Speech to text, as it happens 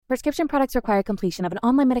Prescription products require completion of an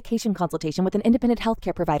online medication consultation with an independent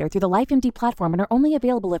healthcare provider through the LifeMD platform and are only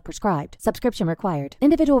available if prescribed. Subscription required.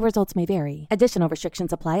 Individual results may vary. Additional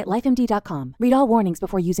restrictions apply at lifemd.com. Read all warnings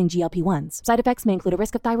before using GLP-1s. Side effects may include a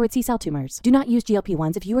risk of thyroid C-cell tumors. Do not use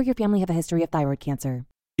GLP-1s if you or your family have a history of thyroid cancer.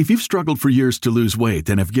 If you've struggled for years to lose weight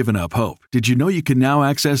and have given up hope, did you know you can now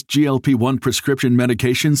access GLP-1 prescription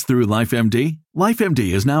medications through LifeMD?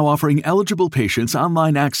 LifeMD is now offering eligible patients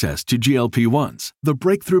online access to GLP-1s, the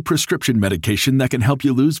breakthrough prescription medication that can help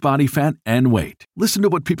you lose body fat and weight. Listen to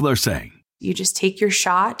what people are saying. You just take your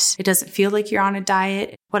shot. It doesn't feel like you're on a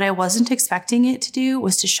diet. What I wasn't expecting it to do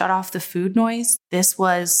was to shut off the food noise. This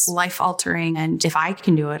was life-altering, and if I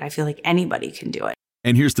can do it, I feel like anybody can do it.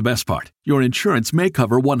 And here's the best part. Your insurance may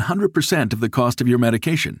cover 100% of the cost of your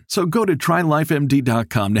medication. So go to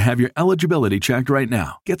trylifemd.com to have your eligibility checked right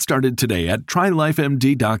now. Get started today at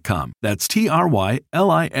trylifemd.com. That's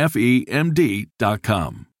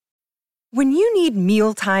trylifemd.com. When you need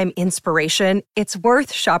mealtime inspiration, it's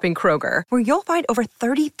worth shopping Kroger, where you'll find over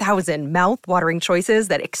 30,000 mouth-watering choices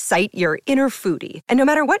that excite your inner foodie. And no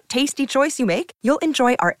matter what tasty choice you make, you'll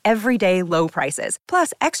enjoy our everyday low prices,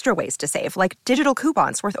 plus extra ways to save, like digital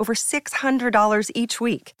coupons worth over $600 each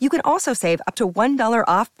week. You can also save up to $1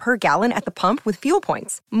 off per gallon at the pump with fuel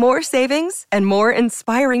points. More savings and more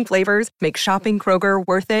inspiring flavors make shopping Kroger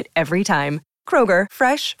worth it every time. Kroger,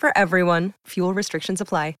 fresh for everyone. Fuel restrictions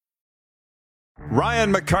apply.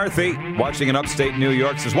 Ryan McCarthy, watching in upstate New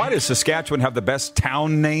York, says, why does Saskatchewan have the best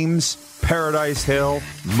town names? Paradise Hill,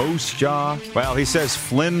 Moose Jaw. Well, he says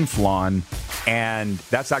Flin Flon, and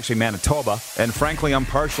that's actually Manitoba. And frankly, I'm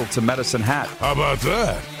partial to Medicine Hat. How about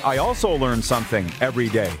that? I also learn something every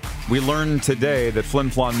day. We learned today that Flin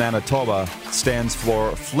Flon, Manitoba stands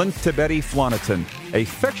for Flint to Betty Floniton, a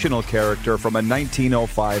fictional character from a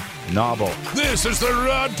 1905 novel. This is the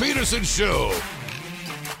Rod Peterson Show.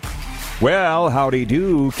 Well, howdy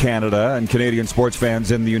do, Canada and Canadian sports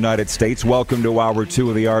fans in the United States. Welcome to Hour 2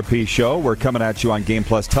 of the RP Show. We're coming at you on Game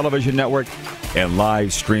Plus Television Network and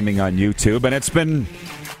live streaming on YouTube. And it's been,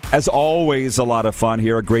 as always, a lot of fun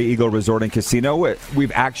here at Grey Eagle Resort and Casino.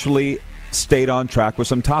 We've actually stayed on track with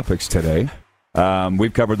some topics today.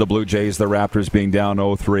 We've covered the Blue Jays, the Raptors being down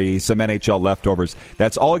 0-3, some NHL leftovers.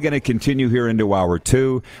 That's all going to continue here into Hour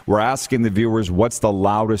 2. We're asking the viewers, what's the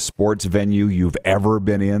loudest sports venue you've ever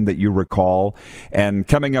been in that you recall? And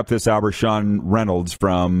coming up this hour, Sean Reynolds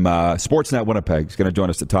from Sportsnet Winnipeg is going to join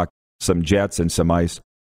us to talk some Jets and some ice.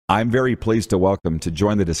 I'm very pleased to welcome to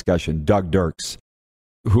join the discussion Doug Dirks,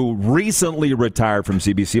 who recently retired from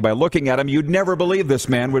CBC. By looking at him, you'd never believe this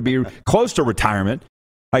man would be close to retirement.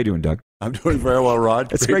 How you doing, Doug? I'm doing very well,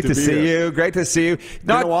 Rod. It's great to see you. Great to see you.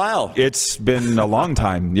 Been a while. It's been a long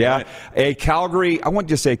time. Yeah. Right. A Calgary, I won't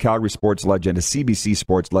just say Calgary sports legend, a CBC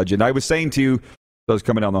sports legend. I was saying to you, those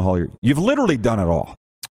coming down the hall here, you've literally done it all.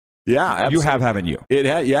 Yeah, absolutely. You have, haven't you?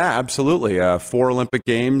 Yeah, absolutely. 4 Olympic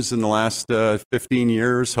Games in the last 15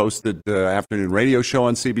 years, hosted the afternoon radio show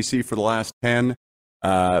on CBC for the last 10.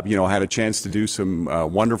 Had a chance to do some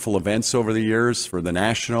wonderful events over the years for the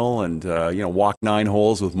National and, walk 9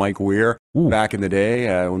 holes with Mike Weir back in the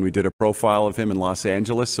day when we did a profile of him in Los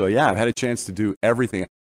Angeles. So, yeah, I've had a chance to do everything.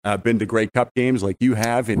 I've been to Grey Cup games like you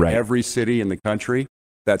have in every city in the country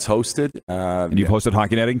that's hosted. And you've hosted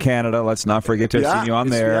Hockey Night in Canada. Let's not forget to have seen you on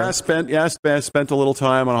there. Yeah, spent a little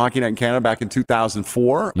time on Hockey Night in Canada back in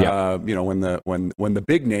 2004. Yeah. When the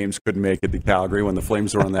big names couldn't make it to Calgary, when the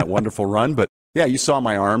Flames were on that wonderful run. But yeah, you saw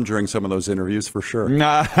my arm during some of those interviews for sure.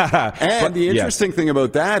 And the interesting thing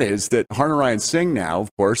about that is that Ryan Singh now, of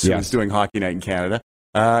course, who's doing Hockey Night in Canada,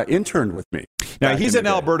 interned with me. Now, he's an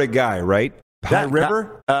Alberta guy, right? High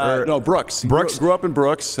River? No, Brooks. Brooks? Grew up in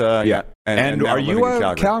Brooks. And are you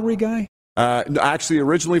a Calgary guy? Actually,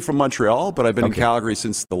 originally from Montreal, but I've been in Calgary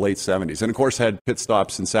since the late 70s. And, of course, had pit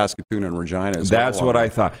stops in Saskatoon and Regina as well. That's what I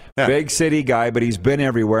thought. Yeah. Big city guy, but he's been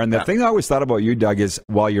everywhere. And the thing I always thought about you, Doug, is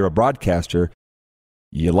while you're a broadcaster,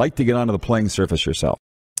 you like to get onto the playing surface yourself.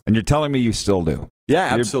 And you're telling me you still do. Yeah,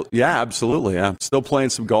 absolutely. I'm still playing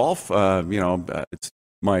some golf. It's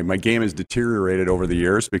my game has deteriorated over the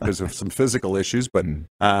years because of some physical issues, but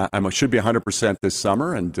I should be 100% this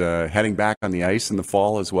summer and heading back on the ice in the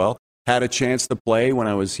fall as well. Had a chance to play when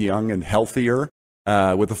I was young and healthier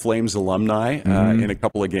with the Flames alumni in a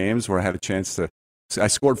couple of games where I had a chance to. I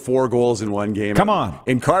scored 4 goals in one game. Come on.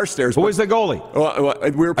 In Carstairs. Who was the goalie?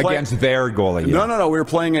 We were playing against their goalie. Yeah. No. We were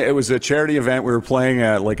playing. It was a charity event. We were playing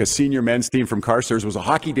like a senior men's team from Carstairs. It was a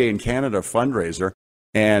Hockey Day in Canada fundraiser.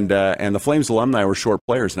 And the Flames alumni were short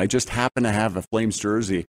players. And I just happened to have a Flames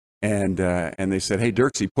jersey. And they said, hey,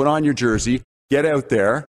 Dirksy, put on your jersey. Get out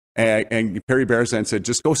there. And Perry Bearzan said,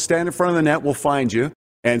 just go stand in front of the net. We'll find you.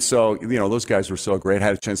 And so, those guys were so great. I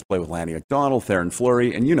had a chance to play with Lanny McDonald, Theron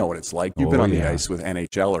Fleury, and you know what it's like. You've been on the ice with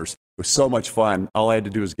NHLers. It was so much fun. All I had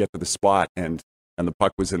to do was get to the spot, and the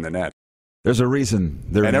puck was in the net. There's a reason.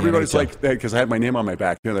 And everybody's like, because I had my name on my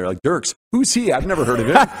back, they're like, Dirks, who's he? I've never heard of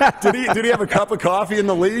him. Did he have a cup of coffee in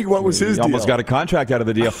the league? What was his deal? Almost got a contract out of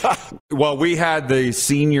the deal. Well, we had the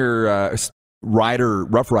senior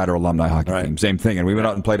Rough Rider alumni hockey team, same thing. And we went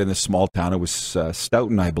out and played in this small town. It was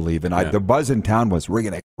Stoughton, I believe. And the buzz in town was, we're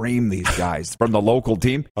going to cream these guys from the local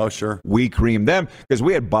team. Oh, sure. We creamed them because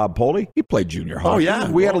we had Bob Poley. He played junior hockey. Oh,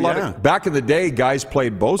 yeah. We had a lot of, back in the day, guys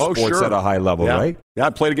played both sports at a high level, right? Yeah,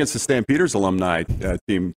 I played against the Stampeders alumni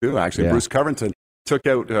team, too, actually. Bruce Covington took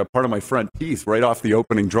out part of my front teeth right off the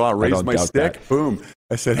opening draw, raised my stick, boom.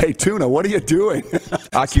 I said, hey, Tuna, what are you doing?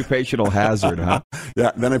 Occupational hazard, huh?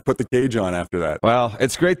 Yeah, then I put the cage on after that. Well,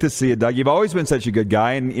 it's great to see you, Doug. You've always been such a good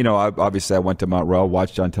guy. And, obviously I went to Mount Royal,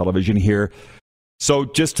 watched on television here. So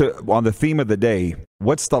just on the theme of the day,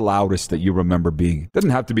 what's the loudest that you remember being? It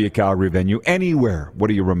doesn't have to be a Calgary venue. Anywhere. What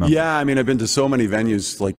do you remember? Yeah, I mean, I've been to so many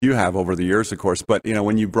venues like you have over the years, of course. But,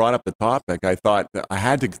 when you brought up the topic, I thought I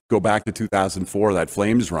had to go back to 2004, that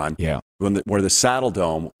Flames run, where the Saddle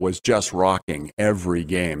Dome was just rocking every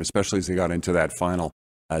game, especially as they got into that final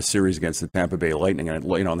series against the Tampa Bay Lightning. And,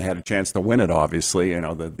 they had a chance to win it, obviously.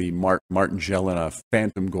 The Martin Gellin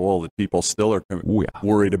phantom goal that people still are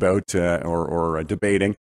worried about or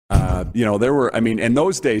debating. There were, in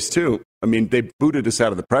those days too, they booted us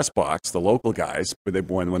out of the press box, the local guys, but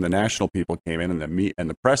when the national people came in and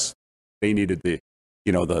the press, they needed the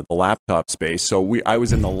laptop space. So I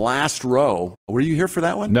was in the last row. Were you here for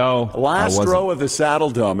that one? No. Last row of the Saddle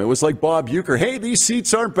Dome. It was like Bob Uecker. Hey, these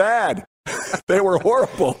seats aren't bad. They were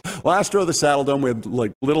horrible. Last row of the Saddle Dome with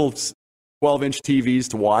like little 12-inch TVs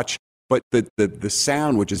to watch, but the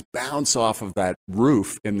sound would just bounce off of that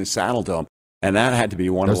roof in the Saddle Dome. And that had to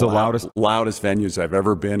be one of the loudest venues I've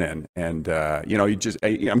ever been in. And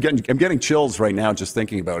I'm getting chills right now just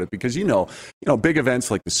thinking about it because big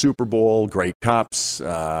events like the Super Bowl, Grey Cups.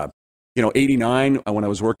 89 when I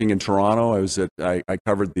was working in Toronto, I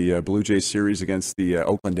covered the Blue Jays series against the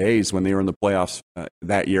Oakland A's when they were in the playoffs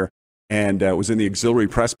that year, and was in the auxiliary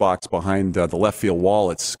press box behind the left field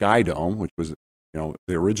wall at Sky Dome, which was the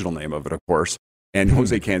original name of it, of course. And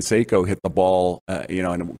Jose Canseco hit the ball,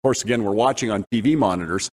 and of course, again, we're watching on TV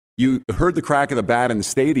monitors. You heard the crack of the bat in the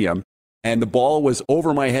stadium, and the ball was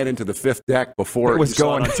over my head into the fifth deck before it was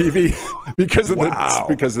going on TV because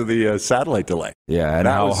of the satellite delay. Yeah, and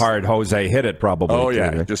how hard Jose hit it probably. Oh,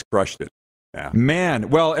 yeah, it just crushed it. Yeah. Man,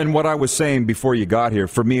 well, and what I was saying before you got here,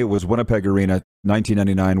 for me, it was Winnipeg Arena,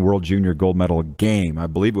 1999 World Junior Gold Medal game. I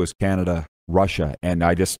believe it was Canada Russia, and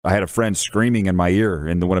I had a friend screaming in my ear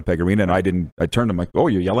in the Winnipeg Arena, and I turned to him like, oh,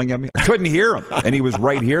 you're yelling at me? I couldn't hear him, and he was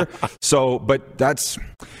right here. So, but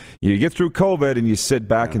you get through COVID and you sit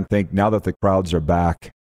back and think, now that the crowds are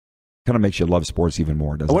back, kind of makes you love sports even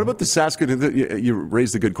more, doesn't it? What about the Saskatoon? You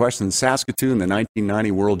raised a good question. Saskatoon, the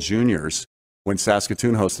 1990 World Juniors, when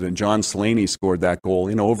Saskatoon hosted it, John Slaney scored that goal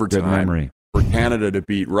in overtime for Canada to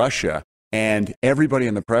beat Russia. And everybody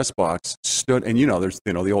in the press box stood, and there's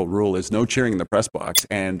the old rule is no cheering in the press box,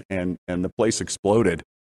 and the place exploded.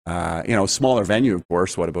 Smaller venue, of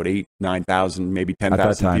course. What about 9,000, maybe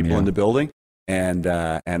 10,000 people in the building, and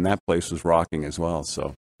that place was rocking as well.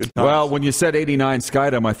 So. Well, when you said 89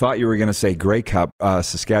 Skydome, I thought you were going to say Grey Cup,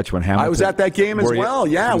 Saskatchewan, Hamilton. I was at that game as well.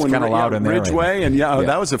 Yeah, it was kind of loud in there. Ridgeway, and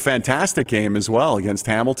that was a fantastic game as well against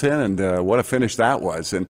Hamilton, and what a finish that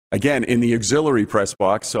was. And again, in the auxiliary press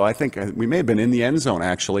box, so I think we may have been in the end zone,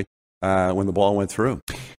 actually, when the ball went through.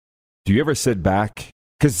 Do you ever sit back,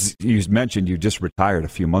 because you mentioned you just retired a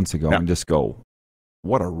few months ago, and just go,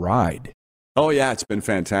 what a ride. Oh, yeah, it's been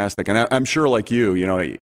fantastic. And I'm sure like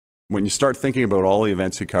you, when you start thinking about all the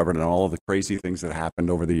events you covered and all of the crazy things that happened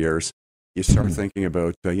over the years, you start thinking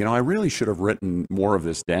about, I really should have written more of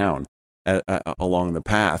this down along the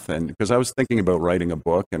path. And because I was thinking about writing a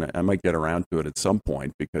book, and I might get around to it at some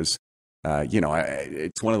point because,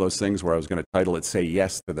 it's one of those things where I was going to title it Say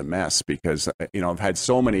Yes to the Mess because, I've had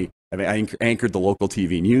so many, I anchored the local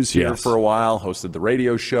TV news here for a while, hosted the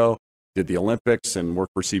radio show, did the Olympics, and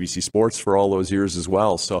worked for CBC Sports for all those years as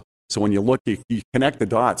well. So when you look, you connect the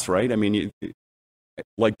dots, right? I mean,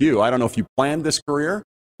 like I don't know if you planned this career,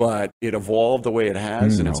 but it evolved the way it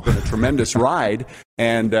has, and it's been a tremendous ride.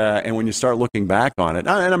 And when you start looking back on it,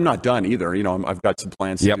 and I'm not done either. I've got some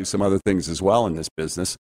plans to do some other things as well in this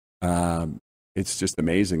business. It's just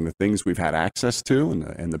amazing the things we've had access to,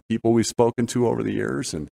 and the people we've spoken to over the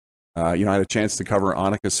years. And I had a chance to cover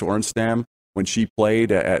Annika Sorenstam when she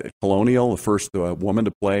played at Colonial, the first woman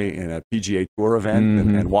to play in a PGA Tour event,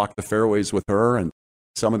 and walk the fairways with her. And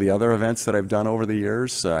some of the other events that I've done over the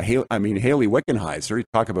years. Haley Wickenheiser, you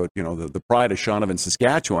talk about, the pride of Shaunavon,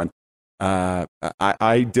 Saskatchewan.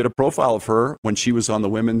 I did a profile of her when she was on the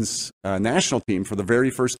women's national team for the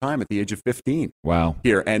very first time at the age of 15. Wow.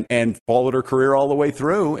 Here, and followed her career all the way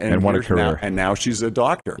through. And what a career. Now she's a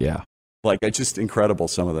doctor. Yeah. Like, it's just incredible,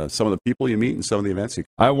 some of the people you meet and some of the events you.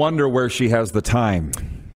 I wonder where she has the time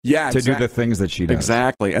to do the things that she does.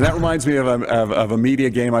 Exactly. And that reminds me of a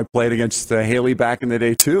media game I played against Haley back in the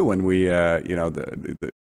day, too, when we,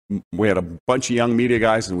 we had a bunch of young media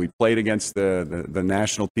guys, and we played against the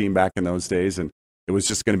national team back in those days, and it was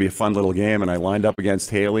just going to be a fun little game, and I lined up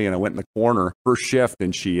against Haley, and I went in the corner, first shift,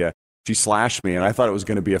 and she slashed me, and I thought it was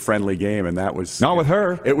going to be a friendly game, and that was... Not with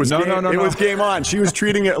her. It was was game on. She was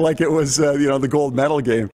treating it like it was, the gold medal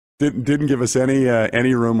game. Didn't give us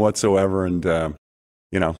any room whatsoever, and,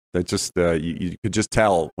 that just, you could just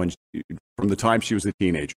tell from the time she was a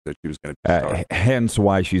teenager that she was going to be hence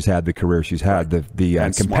why she's had the career she's had,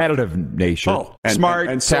 the competitive nature. Smart,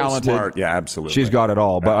 and talented. So smart. Yeah, absolutely. She's got it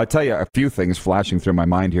all. But I'll tell you a few things flashing through my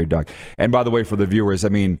mind here, Doug. And by the way, for the viewers,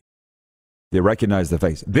 they recognize the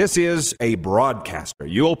face. This is a broadcaster.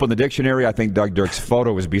 You open the dictionary, I think Doug Dirks'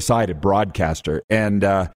 photo is beside it, broadcaster. And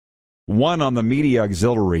one on the media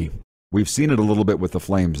auxiliary, we've seen it a little bit with the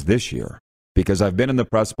Flames this year. Because I've been in the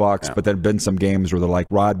press box, but there have been some games where they're like,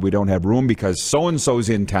 Rod, we don't have room because so-and-so's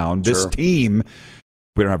in town. This team,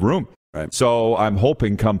 we don't have room. Right. So I'm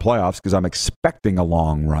hoping come playoffs, because I'm expecting a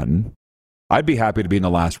long run, I'd be happy to be in the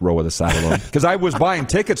last row of the saddle because I was buying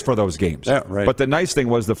tickets for those games. Yeah, right. But the nice thing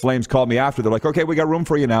was the Flames called me after. They're like, okay, we got room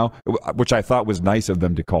for you now, which I thought was nice of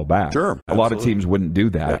them to call back. Sure. A lot of teams wouldn't do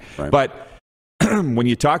that. Yeah, right. But when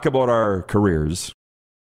you talk about our careers,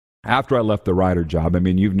 after I left the Ryder job,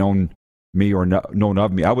 you've known me or known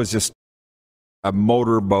of me, I was just a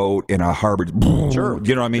motorboat in a harbor. Sure.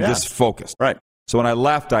 Just focused. Right. So when I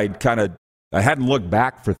left, I hadn't looked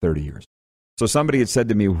back for 30 years. So somebody had said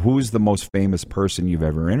to me, who's the most famous person you've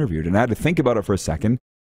ever interviewed? And I had to think about it for a second.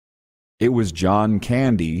 It was John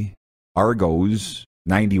Candy, Argos,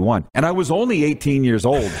 91. And I was only 18 years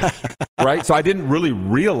old, right? So I didn't really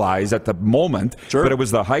realize at the moment, but it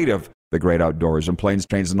was the height of the great outdoors and planes,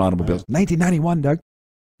 trains, and automobiles. 1991, Doug.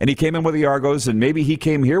 And he came in with the Argos, and maybe he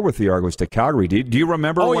came here with the Argos to Calgary. Do you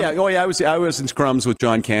remember? Oh, yeah. I was in scrums with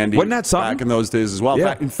John Candy. Wasn't that something? Back in those days as well.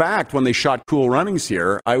 Yeah. In fact, when they shot Cool Runnings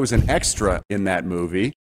here, I was an extra in that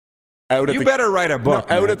movie. You better write a book.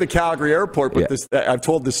 Out at the Calgary airport. But I've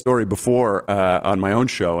told this story before on my own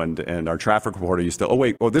show, and our traffic reporter used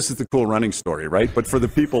to, this is the Cool Runnings story, right? But for the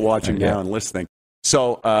people watching now and listening.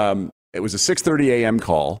 So it was a 6:30 a.m.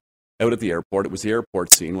 call out at the airport. It was the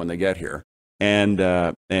airport scene when they get here.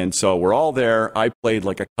 And so we're all there. I played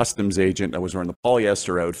like a customs agent. I was wearing the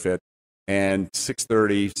polyester outfit. And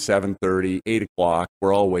 6:30, 7:30, 8 o'clock,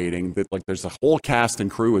 we're all waiting. There's a whole cast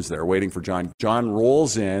and crew is there waiting for John. John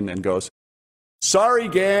rolls in and goes, "Sorry,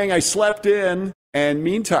 gang, I slept in." And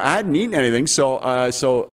meantime, I hadn't eaten anything.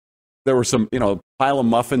 So there were some, pile of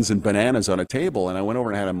muffins and bananas on a table. And I went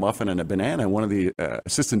over and had a muffin and a banana. And one of the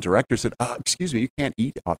assistant directors said, "Excuse me, you can't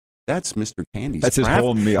eat off. That's Mr. Candy's That's his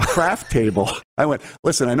whole meal. Craft table." I went,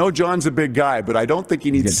 "Listen, I know John's a big guy, but I don't think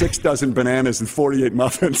he needs 6 dozen bananas and 48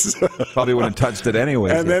 muffins." Probably wouldn't have touched it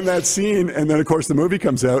anyway. And then that scene, and then, of course, the movie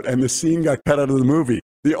comes out, and the scene got cut out of the movie.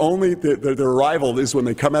 The only the arrival is when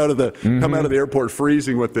they come out of the airport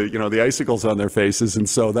freezing with the icicles on their faces, and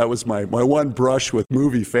so that was my one brush with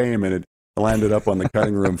movie fame, and it landed up on the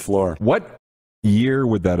cutting room floor. What year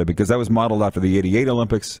would that have been? Because that was modeled after the 88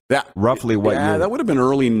 Olympics. Roughly what year? That would have been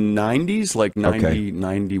early 90s, like 90,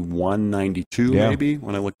 91, 92 maybe,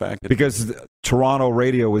 when I look back at it. Because Toronto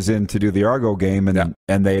radio was in to do the Argo game,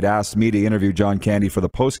 and they'd asked me to interview John Candy for the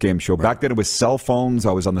post-game show. Right. Back then it was cell phones.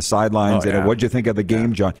 I was on the sidelines. What'd you think of the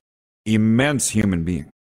game, John? Immense human being.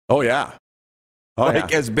 Oh, yeah.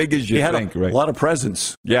 As big as you think, right? A lot of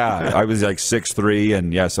presence. Yeah, I was like 6'3",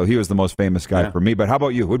 and so he was the most famous guy for me. But how about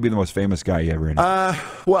you? Who would be the most famous guy you ever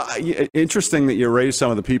interviewed? Interesting that you raised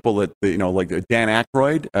some of the people that, like Dan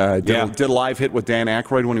Aykroyd. Did a live hit with Dan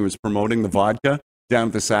Aykroyd when he was promoting the vodka down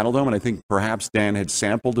at the Saddle Dome, and I think perhaps Dan had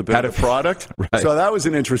sampled a bit of the product. Right. So that was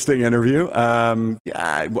an interesting interview. And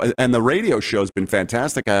the radio show's been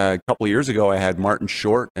fantastic. A couple of years ago, I had Martin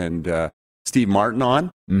Short and Steve Martin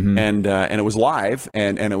on, and it was live,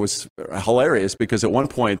 and it was hilarious because at one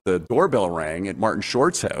point the doorbell rang at Martin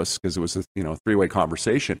Short's house because it was a three-way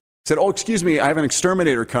conversation. He said, "Oh, excuse me, I have an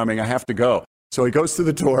exterminator coming. I have to go." So he goes to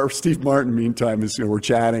the door. Steve Martin, meantime, is we're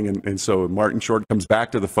chatting, and so Martin Short comes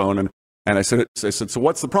back to the phone, and I said, "So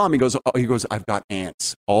what's the problem?" He goes, "I've got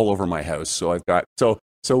ants all over my house. So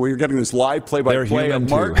So we were getting this live play-by-play of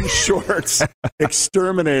Martin Short's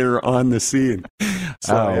Exterminator on the scene.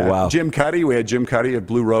 So, wow. Jim Cuddy, we had Jim Cuddy at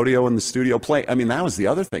Blue Rodeo in the studio playing. I mean, that was the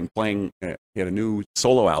other thing, playing. He had a new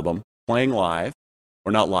solo album, playing live,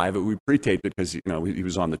 or not live, but we pre-taped it because, he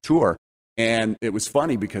was on the tour. And it was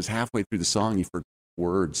funny because halfway through the song, he forgot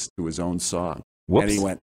words to his own song. Whoops. And he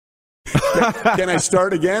went, can I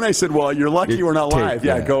start again? I said, well, you're lucky we're not live.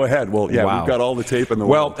 Yeah, go ahead. Well, yeah, We've got all the tape in the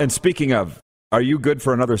world. Well, and speaking of, are you good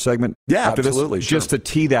for another segment? Yeah, after absolutely. This? Sure. Just to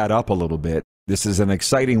tee that up a little bit, this is an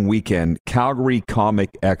exciting weekend, Calgary Comic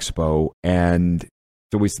Expo, and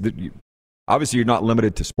so obviously you're not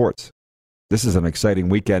limited to sports. This is an exciting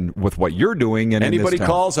weekend with what you're doing. And anybody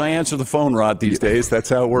calls, I answer the phone, Rod, these days. That's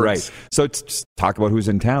how it works. Right. So just talk about who's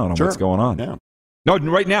in town and what's going on. Yeah. No,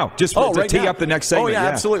 right now, just to tee up the next segment. Oh, yeah,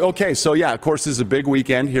 absolutely. Okay, so of course, this is a big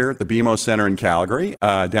weekend here at the BMO Center in Calgary,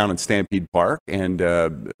 down in Stampede Park, and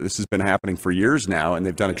this has been happening for years now, and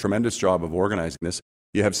they've done a tremendous job of organizing this.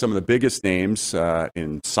 You have some of the biggest names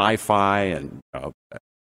in sci-fi and,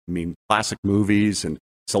 classic movies and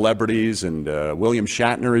celebrities, and William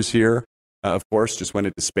Shatner is here, of course, just went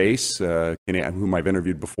into space, whom I've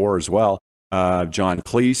interviewed before as well. John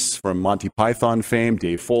Cleese from Monty Python fame,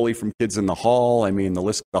 Dave Foley from Kids in the Hall. I mean, the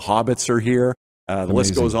Hobbits are here. The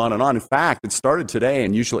list goes on and on. In fact, it started today,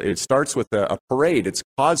 and usually it starts with a parade. It's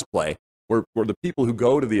cosplay, where the people who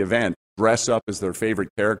go to the event dress up as their favorite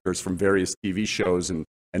characters from various TV shows and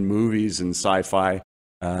movies and sci-fi,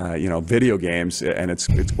 video games, and it's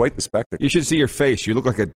quite the spectacle. You should see your face. You look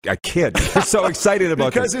like a kid. You're so excited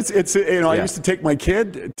about because this. It's I used to take my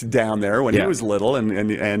kid down there when he was little, and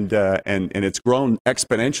it's grown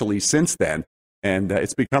exponentially since then, and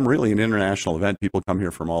it's become really an international event. People come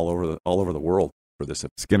here from all over the world for this.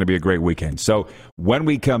 It's going to be a great weekend. So when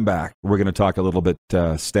we come back, we're going to talk a little bit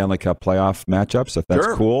Stanley Cup playoff matchups, if that's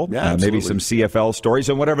cool. Yeah, maybe some CFL stories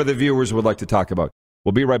and whatever the viewers would like to talk about.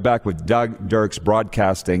 We'll be right back with Doug Dirks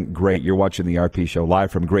broadcasting. Great. You're watching the RP Show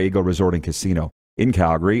live from Grey Eagle Resort and Casino in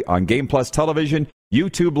Calgary on Game Plus Television,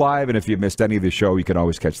 YouTube Live, and if you've missed any of the show, you can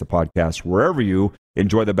always catch the podcast wherever you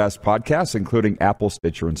enjoy the best podcasts, including Apple,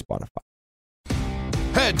 Stitcher, and Spotify.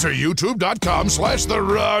 Head to youtube.com/The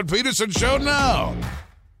Rod Peterson Show now.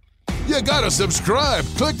 You gotta subscribe.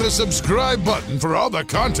 Click the subscribe button for all the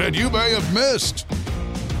content you may have missed.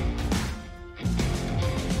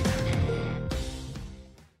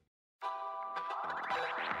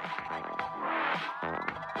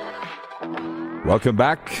 Welcome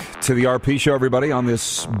back to the RP Show, everybody, on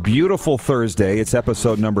this beautiful Thursday. It's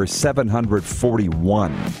episode number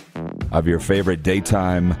 741 of your favorite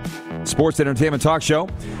daytime sports entertainment talk show.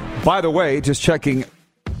 By the way, just checking,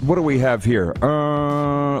 what do we have here?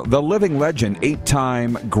 The living legend,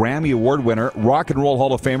 8-time Grammy Award winner, Rock and Roll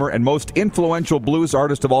Hall of Famer, and most influential blues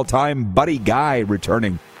artist of all time, Buddy Guy,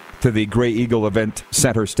 returning to the Grey Eagle Event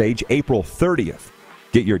Center stage April 30th.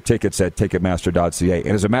 Get your tickets at Ticketmaster.ca.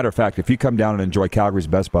 And as a matter of fact, if you come down and enjoy Calgary's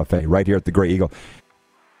best buffet right here at the Grey Eagle,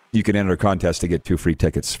 you can enter a contest to get 2 free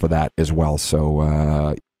tickets for that as well.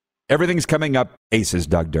 So everything's coming up aces,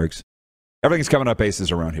 Doug Dirks. Everything's coming up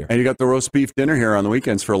aces around here. And you got the roast beef dinner here on the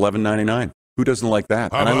weekends for $11.99. Who doesn't like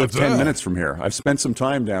that? And I live 10 minutes from here. I've spent some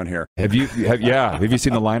time down here. Have you seen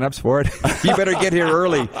the lineups for it? You better get here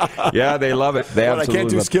early. Yeah, they love it. They absolutely I can't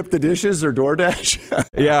do skip the dishes or DoorDash?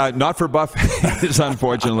 Yeah, not for buffets,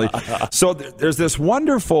 unfortunately. So there's this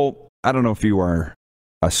wonderful, I don't know if you are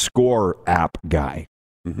a Score app guy,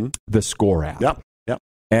 the Score app. Yep.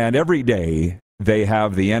 And every day they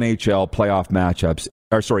have the NHL playoff matchups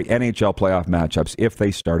if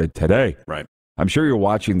they started today. Right. I'm sure you're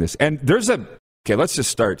watching this. And there's let's just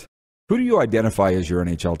start. Who do you identify as your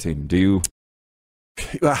NHL team? Do you?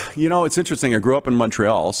 It's interesting. I grew up in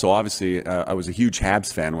Montreal, so obviously I was a huge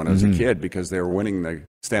Habs fan when I was a kid because they were winning the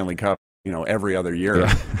Stanley Cup, every other year.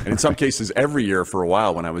 Yeah. And in some cases every year for a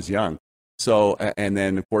while when I was young. So, and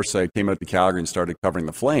then of course I came out to Calgary and started covering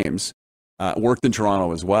the Flames. Worked in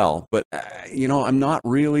Toronto as well. But, I'm not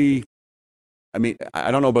really... I mean,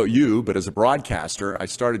 I don't know about you, but as a broadcaster, I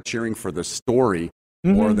started cheering for the story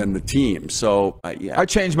more than the team. So, I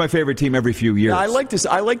change my favorite team every few years. Yeah, I like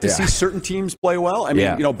to see certain teams play well. I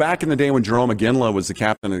mean, back in the day when Jarome Iginla was the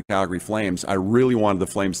captain of the Calgary Flames, I really wanted the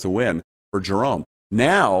Flames to win for Jarome.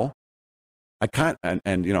 Now, I can't. And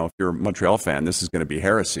if you're a Montreal fan, this is going to be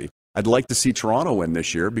heresy. I'd like to see Toronto win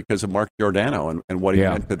this year because of Mark Giordano and what he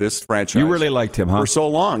meant to this franchise. You really liked him, huh? For so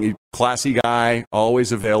long. He's a classy guy,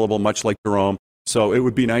 always available, much like Jerome. So it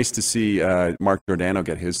would be nice to see Mark Giordano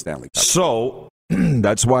get his Stanley Cup. So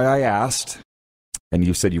that's why I asked. And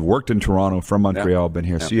you said you worked in Toronto from Montreal, been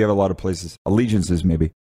here. So you have a lot of places, allegiances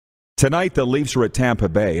maybe. Tonight, the Leafs are at Tampa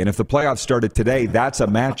Bay, and if the playoffs started today, that's a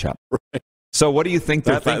matchup. Right. So what do you think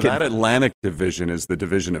they're thinking? That Atlantic division is the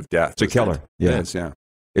division of death. It's a killer. Yeah. It is, yeah.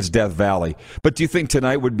 It's Death Valley. But do you think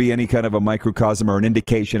tonight would be any kind of a microcosm or an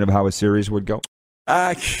indication of how a series would go?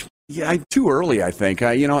 Yeah, too early, I think.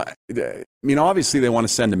 Obviously they want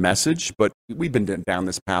to send a message, but we've been down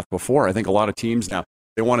this path before. I think a lot of teams now,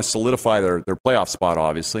 they want to solidify their playoff spot,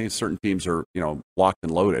 obviously. Certain teams are, locked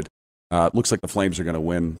and loaded. Looks like the Flames are going to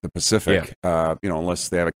win the Pacific, unless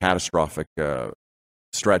they have a catastrophic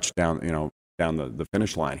stretch down the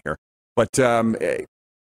finish line here. But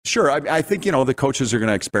sure, I think the coaches are going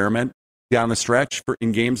to experiment down the stretch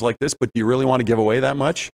in games like this. But do you really want to give away that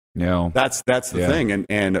much? No, that's the thing.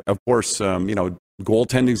 And of course,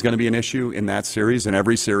 goaltending is going to be an issue in that series and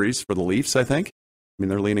every series for the Leafs. I think. I mean,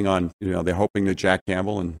 they're leaning on they're hoping that Jack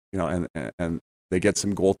Campbell and they get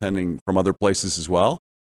some goaltending from other places as well.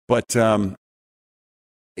 But again,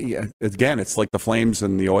 it's like the Flames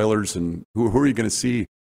and the Oilers, and who are you going to see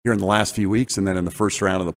here in the last few weeks, and then in the first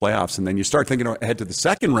round of the playoffs, and then you start thinking ahead to the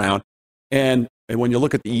second round, and when you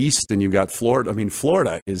look at the East and you've got Florida. I mean,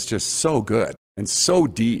 Florida is just so good and so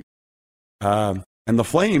deep, and the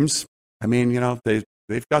Flames. I mean,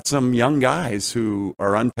 they've got some young guys who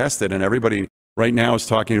are untested, and everybody right now is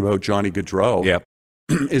talking about Johnny Gaudreau. Yep.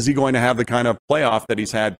 Is he going to have the kind of playoff that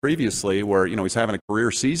he's had previously where, he's having a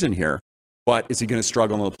career season here, but is he going to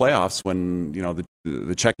struggle in the playoffs when,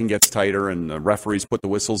 the checking gets tighter and the referees put the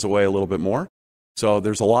whistles away a little bit more? So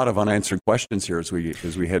there's a lot of unanswered questions here as we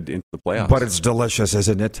head into the playoffs. But it's delicious,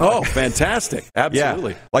 isn't it? Oh, fantastic.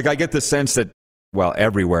 Absolutely. Yeah. Like I get the sense that,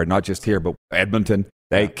 everywhere, not just here, but Edmonton,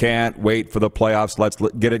 they can't wait for the playoffs. Let's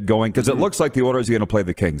get it going because it looks like the Oilers are going to play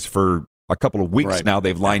the Kings for a couple of weeks now.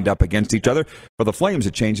 They've lined up against each other. For the Flames,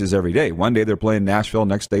 it changes every day. One day they're playing Nashville,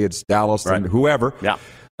 next day it's Dallas and whoever. Yeah.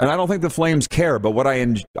 And I don't think the Flames care, but I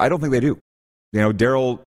don't think they do.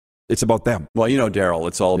 Daryl, it's about them. Well, Daryl,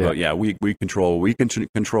 it's all about we control what we can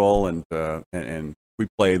control, and we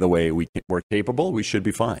play the way we're capable. We should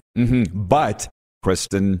be fine. Mm-hmm. But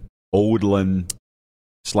Kristen Odlin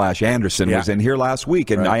 / Anderson was in here last week,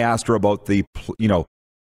 and I asked her about the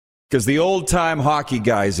because the old-time hockey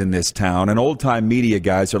guys in this town and old-time media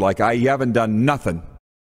guys are like, you haven't done nothing.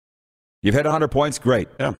 You've hit 100 points, great.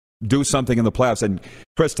 Yeah. Do something in the playoffs. And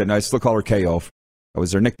Kristen, I still call her KO. That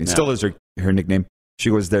was her nickname. Yeah. Still is her nickname.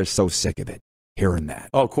 She was there so sick of it, hearing that.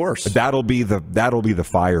 Oh, of course. But that'll be the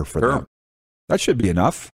fire for them. That should be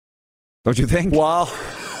enough, don't you think? Well,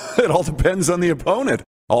 it all depends on the opponent.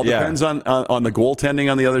 All depends on the goaltending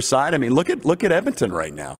on the other side. I mean, look at Edmonton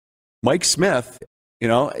right now. Mike Smith.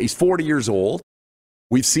 He's 40 years old.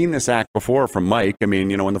 We've seen this act before from Mike. I mean,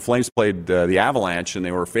 when the Flames played the Avalanche and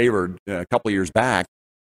they were favored a couple of years back,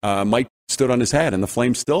 Mike stood on his head and the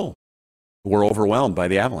Flames still were overwhelmed by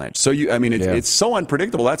the Avalanche. So, it's so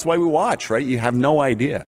unpredictable. That's why we watch, right? You have no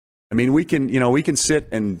idea. I mean, we can sit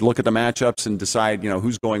and look at the matchups and decide,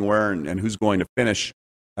 who's going where and who's going to finish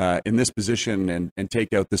in this position and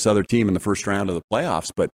take out this other team in the first round of the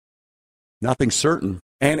playoffs, but nothing's certain.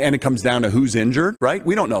 And it comes down to who's injured, right?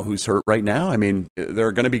 We don't know who's hurt right now. I mean, there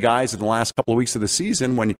are going to be guys in the last couple of weeks of the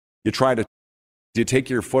season when you try to take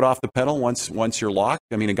your foot off the pedal once you're locked.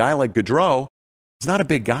 I mean, a guy like Gaudreau is not a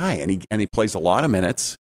big guy, and he plays a lot of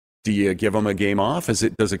minutes. Do you give him a game off? Does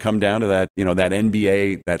it come down to that that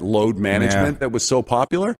NBA, that load management that was so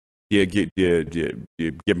popular? You give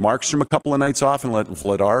Markstrom a couple of nights off and let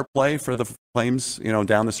Vladar play for the Flames,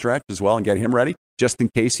 down the stretch as well, and get him ready just in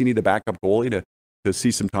case you need a backup goalie to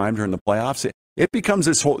see some time during the playoffs. It becomes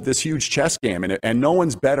this huge chess game, and no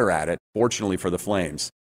one's better at it, fortunately for the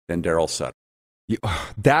Flames, than Daryl Sutter.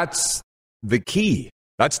 That's the key.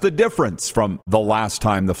 That's the difference from the last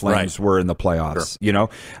time the Flames were in the playoffs.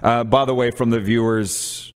 Sure. By the way, from the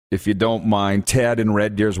viewers, if you don't mind, Ted in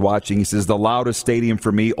Red Deer's watching. He says, the loudest stadium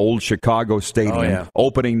for me, Old Chicago Stadium,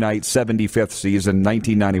 opening night, 75th season,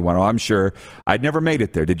 1991. Oh, I'm sure. I'd never made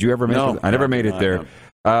it there. Did you ever make it? I never made it there.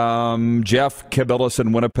 Jeff Kabilis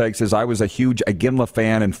in Winnipeg says, I was a huge Iginla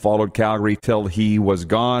fan and followed Calgary till he was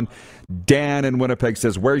gone. Dan in Winnipeg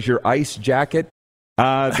says, where's your ice jacket?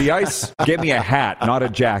 The ice gave me a hat, not a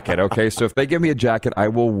jacket. Okay, so if they give me a jacket, I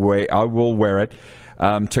will wear it.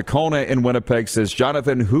 Tacona in Winnipeg says,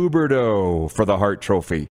 Jonathan Huberdeau for the Hart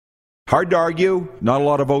Trophy. Hard to argue. Not a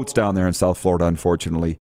lot of votes down there in South Florida,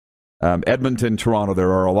 unfortunately. Edmonton, Toronto,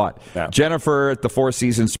 there are a lot. Yeah. Jennifer at the Four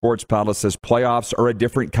Seasons Sports Palace says playoffs are a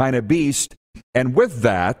different kind of beast. And with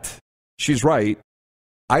that, she's right.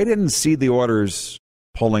 I didn't see the Oilers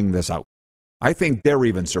pulling this out. I think they're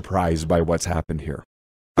even surprised by what's happened here.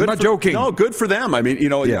 I'm not joking. No, good for them. I mean,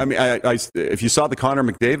 if you saw the Connor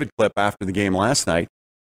McDavid clip after the game last night,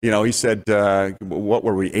 He said, what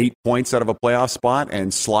were we, 8 points out of a playoff spot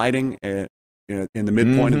and sliding in the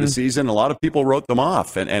midpoint of the season. A lot of people wrote them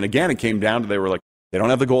off. And again, it came down to they were like, they don't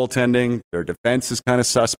have the goaltending. Their defense is kind of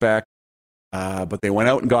suspect. But they went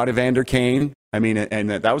out and got Evander Kane. I mean, and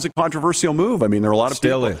that was a controversial move. I mean, there are a lot of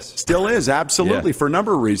people. Still is, absolutely, for a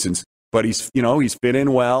number of reasons. But he's fit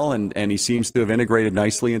in well, and he seems to have integrated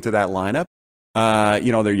nicely into that lineup.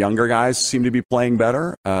 Their younger guys seem to be playing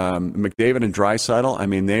better. McDavid and Draisaitl, I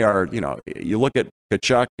mean, they are, you look at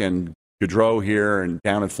Tkachuk and Gaudreau here, and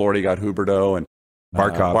down in Florida, you got Huberdeau and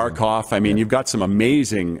Barkov. I mean, you've got some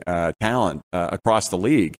amazing talent across the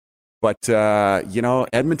league. But,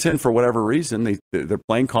 Edmonton, for whatever reason, they're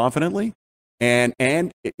playing confidently. And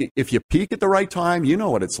if you peak at the right time, you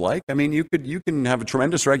know what it's like. I mean, you can have a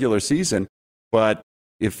tremendous regular season, but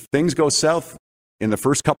if things go south in the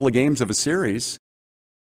first couple of games of a series,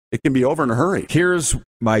 it can be over in a hurry. Here's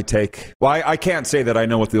my take. Well, I can't say that I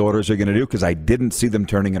know what the Oilers are going to do because I didn't see them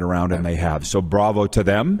turning it around, and they have. So bravo to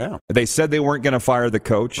them. Yeah. They said they weren't going to fire the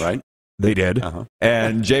coach. Right. They did.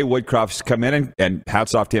 And Jay Woodcroft's come in, and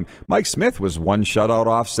hats off to him. Mike Smith was one shutout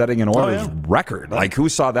off setting an Oilers record. Like, who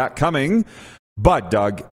saw that coming? But,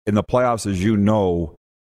 Doug, in the playoffs, as you know,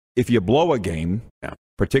 if you blow a game,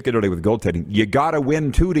 particularly with goaltending, you got to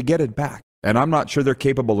win 2 to get it back. And I'm not sure they're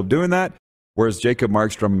capable of doing that, whereas Jacob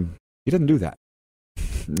Markstrom, he didn't do that.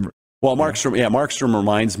 Well, Markstrom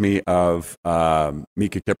reminds me of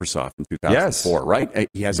Mika Kiprusoff in 2004, right?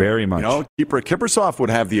 He has very much. Kiprusoff would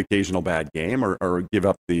have the occasional bad game or give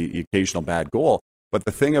up the occasional bad goal. But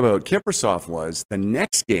the thing about Kiprusoff was the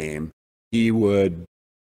next game he would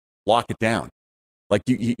lock it down. Like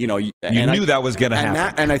you knew that was going to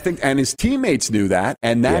happen, and his teammates knew that,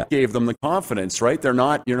 and that gave them the confidence, right? You're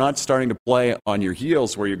not starting to play on your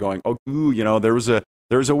heels where you're going, there was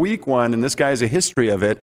a weak one, and this guy has a history of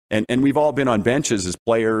it. And we've all been on benches as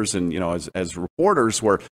players and, as reporters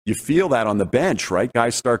where you feel that on the bench, right?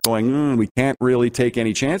 Guys start going, we can't really take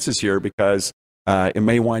any chances here because it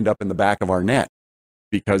may wind up in the back of our net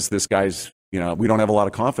because this guy's, we don't have a lot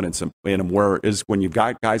of confidence in him. Whereas when you've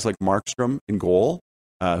got guys like Markstrom in goal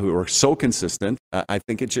who are so consistent, I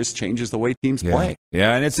think it just changes the way teams play.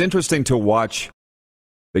 Yeah, and it's interesting to watch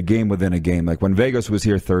the game within a game. Like when Vegas was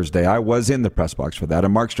here Thursday, I was in the press box for that,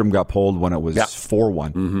 and Markstrom got pulled when it was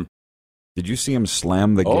 4-1. Mm-hmm. Did you see him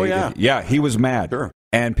slam the game? Oh, yeah. Yeah, he was mad. Sure.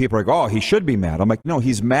 And people are like, he should be mad. I'm like, no,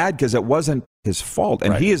 he's mad because it wasn't his fault.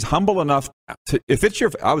 And he is humble enough to, if it's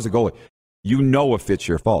I was a goalie, if it's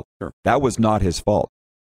your fault. Sure. That was not his fault.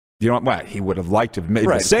 He would have liked to have made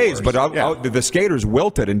the saves, but the skaters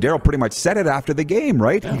wilted, and Darryl pretty much said it after the game,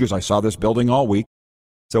 right? Yeah. He goes, I saw this building all week.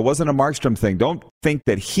 So it wasn't a Markstrom thing. Don't think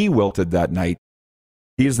that he wilted that night.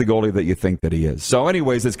 He's the goalie that you think that he is. So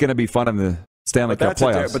anyways, it's going to be fun in the Stanley Cup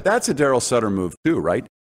playoffs. But that's a Darryl Sutter move too, right?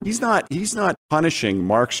 He's not punishing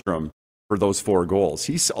Markstrom for those 4 goals.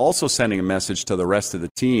 He's also sending a message to the rest of the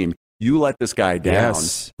team. You let this guy down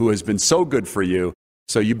who has been so good for you,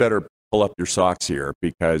 so you better pull up your socks here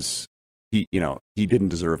because he didn't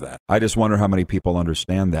deserve that. I just wonder how many people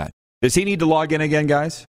understand that. Does he need to log in again,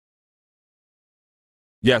 guys?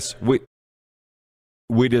 Yes, we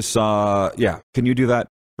just Can you do that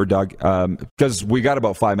for Doug? Because we got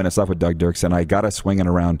about 5 minutes left with Doug Dirks, and I got us swinging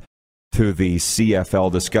around to the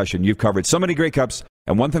CFL discussion. You've covered so many Grey Cups,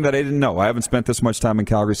 and one thing that I didn't know, I haven't spent this much time in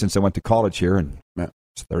Calgary since I went to college here, and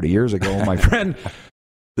it's 30 years ago, my friend.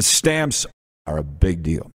 The Stamps are a big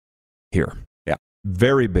deal here. Yeah,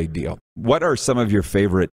 very big deal. What are some of your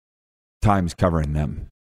favorite times covering them?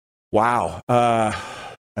 Wow.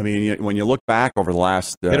 I mean, when you look back over the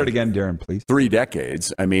last... hit it again, Darren, please. 3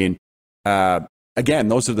 decades. I mean, again,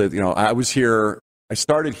 those are the... I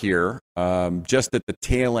started here just at the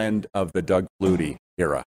tail end of the Doug Flutie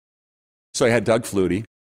era. So I had Doug Flutie,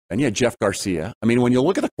 and you had Jeff Garcia. I mean, when you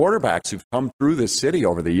look at the quarterbacks who've come through this city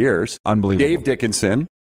over the years... Unbelievable. Dave Dickinson,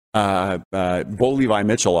 Bo Levi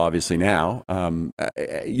Mitchell, obviously now.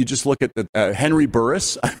 You just look at the Henry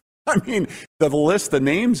Burris... I mean, the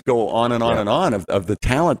names go on and on and on of the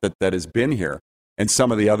talent that has been here. And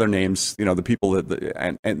some of the other names, the people and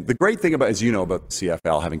the great thing about, as you know, about the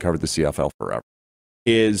CFL, having covered the CFL forever,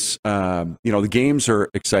 is, the games are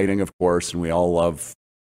exciting, of course, and we all love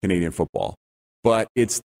Canadian football. But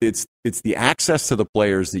it's the access to the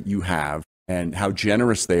players that you have and how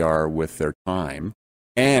generous they are with their time.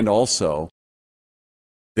 And also,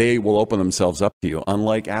 they will open themselves up to you,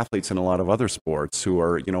 unlike athletes in a lot of other sports who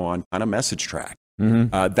are, on kind of message track.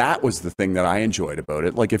 Mm-hmm. That was the thing that I enjoyed about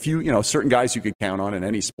it. Like if certain guys you could count on in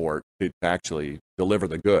any sport to actually deliver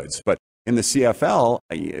the goods. But in the CFL,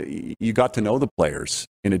 you got to know the players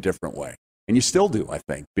in a different way. And you still do, I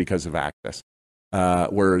think, because of access.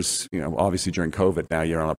 Whereas, obviously during COVID, now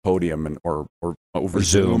you're on a podium or over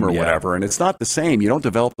Zoom or whatever, and it's not the same. You don't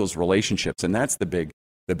develop those relationships, and that's the big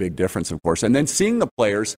difference, of course. And then seeing the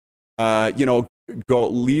players, go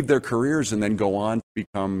leave their careers and then go on to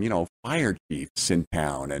become, fire chiefs in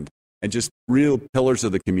town and just real pillars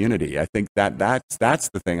of the community. I think that's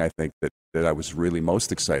the thing I think that I was really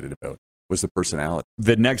most excited about was the personality.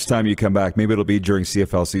 The next time you come back, maybe it'll be during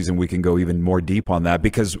CFL season, we can go even more deep on that,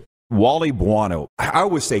 because Wally Buono, I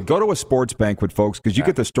always say, go to a sports banquet, folks, because you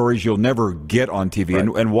get the stories you'll never get on TV.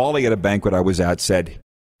 Right. And Wally at a banquet I was at said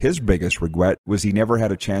his biggest regret was he never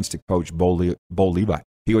had a chance to coach Bo Levi.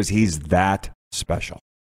 He's that special.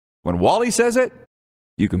 When Wally says it,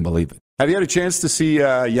 you can believe it. Have you had a chance to see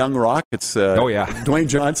Young Rockets? Dwayne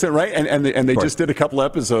Johnson, right? And they just did a couple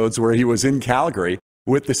episodes where he was in Calgary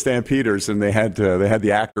with the Stampeders, and they had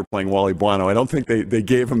the actor playing Wally Buono. I don't think they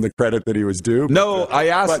gave him the credit that he was due. No, I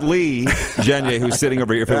asked Lee Genier, who's sitting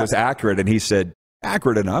over here, if it was accurate, and he said,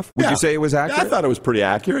 accurate enough. Would you say it was accurate? Yeah, I thought it was pretty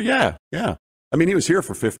accurate, yeah. I mean, he was here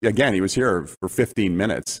for 15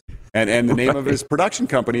 minutes, and the name of his production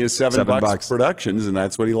company is Seven Bucks Productions, and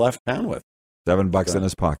that's what he left town with. $7 in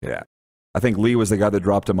his pocket. Yeah. I think Lee was the guy that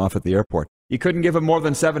dropped him off at the airport. You couldn't give him more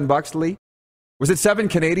than $7, Lee? Was it 7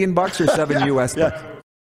 Canadian bucks or 7 U.S. bucks?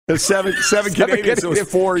 It's seven Canadian, so it was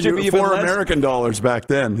four American dollars back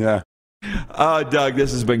then, yeah. Doug,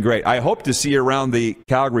 this has been great. I hope to see you around the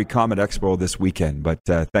Calgary Comet Expo this weekend, but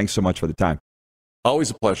thanks so much for the time. Always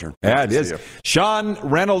a pleasure. Yeah, it is. Sean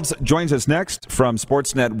Reynolds joins us next from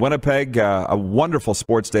Sportsnet Winnipeg. A wonderful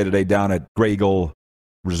sports day today down at Grey Eagle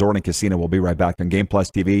Resort and Casino. We'll be right back on Game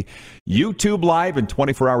Plus TV, YouTube Live, and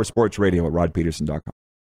 24-hour sports radio at rodpeterson.com.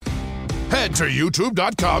 Head to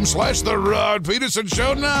youtube.com/The Rod Peterson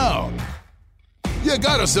Show now. You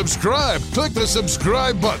gotta subscribe. Click the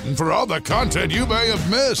subscribe button for all the content you may have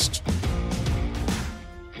missed.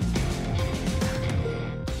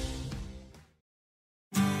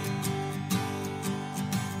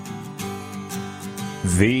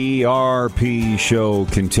 The RP Show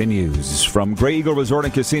continues from Grey Eagle Resort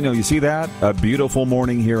and Casino. You see that? A beautiful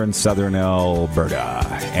morning here in southern Alberta.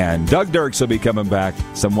 And Doug Dirks will be coming back.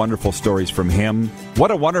 Some wonderful stories from him.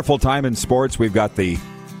 What a wonderful time in sports. We've got the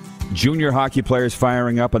junior hockey players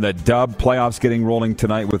firing up and the Dub playoffs getting rolling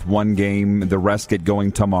tonight with one game. The rest get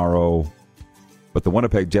going tomorrow. But the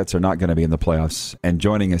Winnipeg Jets are not going to be in the playoffs. And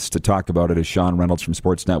joining us to talk about it is Sean Reynolds from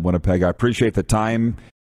Sportsnet Winnipeg. I appreciate the time.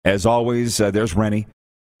 As always, there's Rennie.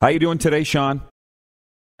 How you doing today, Sean?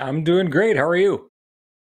 I'm doing great. How are you?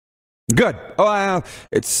 Good.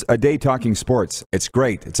 It's a day talking sports. It's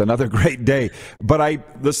great. It's another great day. But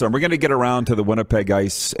listen, we're going to get around to the Winnipeg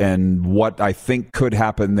Ice and what I think could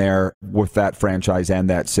happen there with that franchise and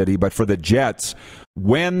that city. But for the Jets,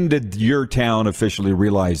 when did your town officially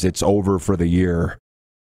realize it's over for the year?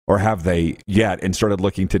 Or have they yet and started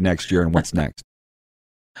looking to next year and what's next?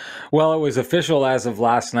 Well, it was official as of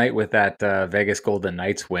last night with that Vegas Golden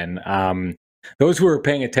Knights win. Those who were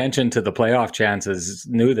paying attention to the playoff chances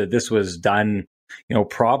knew that this was done,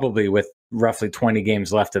 probably with roughly 20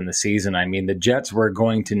 games left in the season. I mean, the Jets were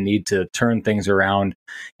going to need to turn things around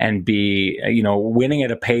and be, winning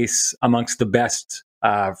at a pace amongst the best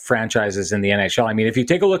franchises in the NHL. I mean, if you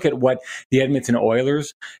take a look at what the Edmonton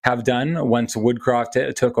Oilers have done once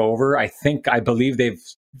Woodcroft took over, I believe they've,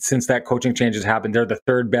 since that coaching change has happened, they're the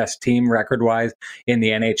third best team record-wise in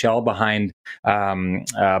the NHL behind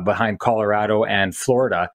Colorado and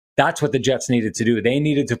Florida. That's what the Jets needed to do. They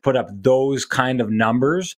needed to put up those kind of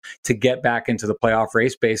numbers to get back into the playoff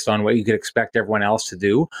race based on what you could expect everyone else to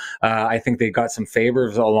do. I think they got some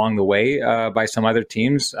favors along the way by some other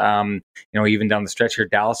teams. Even down the stretch here,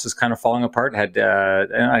 Dallas is kind of falling apart. I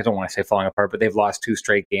don't want to say falling apart, but they've lost 2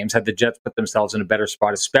 straight games. Had the Jets put themselves in a better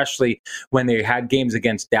spot, especially when they had games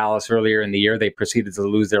against Dallas earlier in the year, they proceeded to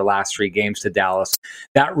lose their last 3 games to Dallas.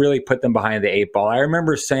 That really put them behind the 8 ball. I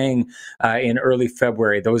remember saying in early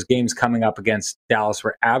February, those games coming up against Dallas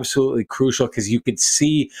were absolutely crucial because you could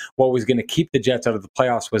see what was going to keep the Jets out of the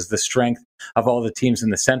playoffs was the strength of all the teams in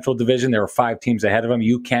the Central Division. There were 5 teams ahead of them.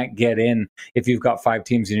 You can't get in if you've got 5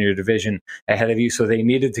 teams in your division ahead of you. So they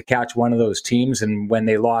needed to catch one of those teams. And when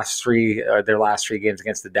they lost their last 3 games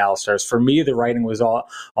against the Dallas Stars, for me, the writing was all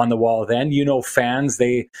on the wall then. Fans,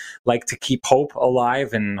 they like to keep hope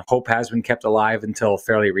alive, and hope has been kept alive until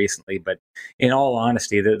fairly recently. But in all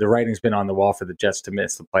honesty, the writing's been on the wall for the Jets to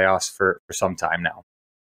miss the playoffs for some time now.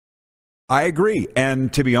 I agree.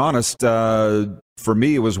 And to be honest, for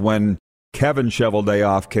me, it was when Kevin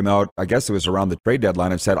Cheveldayoff came out, I guess it was around the trade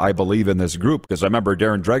deadline, and said, I believe in this group. Because I remember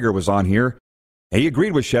Darren Dreger was on here. He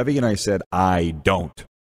agreed with Chevy, and I said, I don't.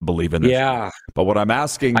 believe in this. Yeah. But what I'm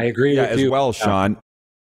asking, I agree with as you. well, Sean.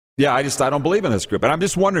 Yeah, I don't believe in this group. And I'm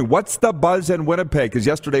just wondering, what's the buzz in Winnipeg? Because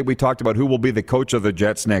yesterday we talked about who will be the coach of the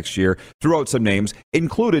Jets next year, threw out some names,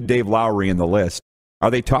 included Dave Lowry in the list.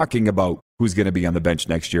 Are they talking about who's going to be on the bench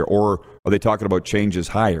next year, or are they talking about changes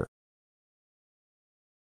higher?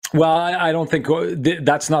 Well, I don't think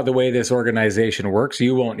that's not the way this organization works.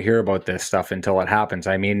 You won't hear about this stuff until it happens.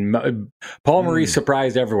 I mean, Paul Maurice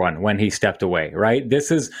surprised everyone when he stepped away, right?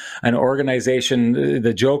 This is an organization.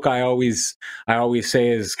 The joke I always say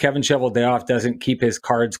is Kevin Cheveldayoff doesn't keep his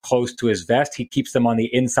cards close to his vest. He keeps them on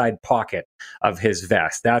the inside pocket of his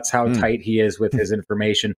vest. That's how tight he is with his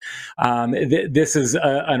information. This is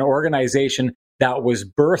an organization that was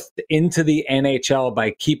birthed into the NHL by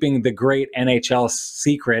keeping the great NHL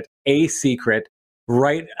secret a secret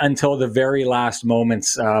right until the very last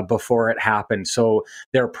moments before it happened. So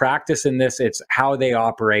their practice in this, it's how they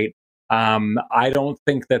operate. I don't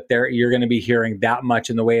think that you're going to be hearing that much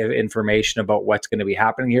in the way of information about what's going to be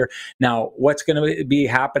happening here. Now, what's going to be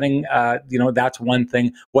happening, that's one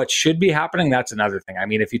thing. What should be happening, that's another thing. I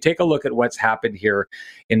mean, if you take a look at what's happened here,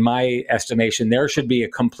 in my estimation, there should be a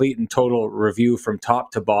complete and total review from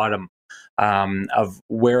top to bottom of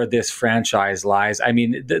where this franchise lies. I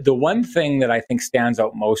mean, the one thing that I think stands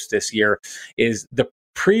out most this year is the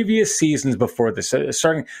previous seasons before this.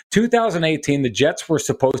 Starting 2018, the Jets were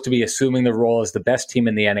supposed to be assuming the role as the best team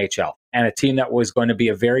in the NHL and a team that was going to be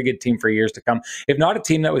a very good team for years to come, if not a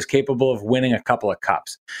team that was capable of winning a couple of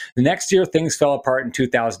cups. The next year, things fell apart in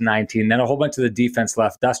 2019. Then a whole bunch of the defense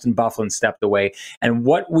left. Dustin Byfuglien stepped away. And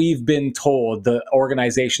what we've been told, the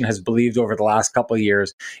organization has believed over the last couple of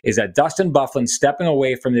years, is that Dustin Byfuglien stepping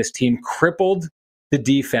away from this team crippled the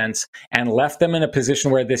defense and left them in a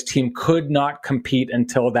position where this team could not compete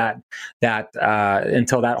until that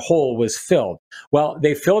hole was filled. Well,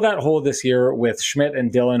 they filled that hole this year with Schmidt and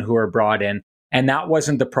Dillon, who are brought in, and that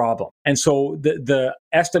wasn't the problem. And so the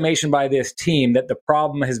estimation by this team that the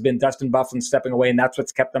problem has been Dustin Byfuglien stepping away, and that's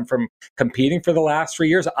what's kept them from competing for the last 3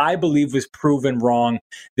 years, I believe was proven wrong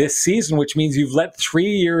this season, which means you've let 3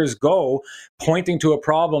 years go pointing to a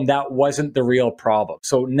problem that wasn't the real problem.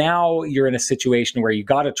 So now you're in a situation where you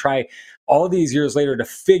got to try all these years later to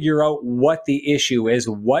figure out what the issue is,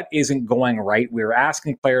 what isn't going right. We were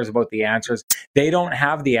asking players about the answers. They don't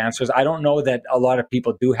have the answers. I don't know that a lot of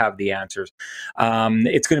people do have the answers.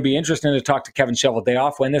 It's going to be interesting to talk to Kevin Cheveldayoff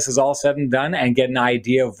when this is all said and done and get an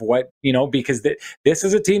idea of what, because this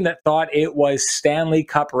is a team that thought it was Stanley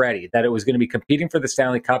Cup ready, that it was going to be competing for the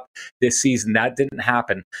Stanley Cup this season. That didn't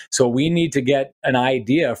happen. So we need to get an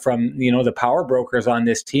idea from, the power brokers on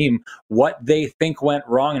this team, what they think went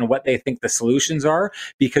wrong and what they think the solutions are,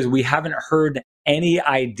 because we haven't heard any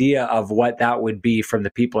idea of what that would be from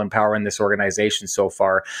the people in power in this organization so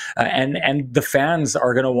far. And the fans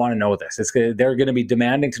are going to want to know this. They're going to be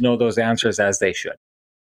demanding to know those answers, as they should.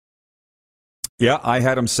 Yeah, I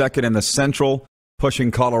had them second in the Central,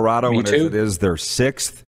 pushing Colorado, and as it is, they're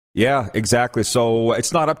sixth. Yeah, exactly. So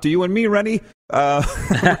it's not up to you and me, Rennie.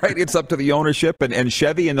 Right? It's up to the ownership and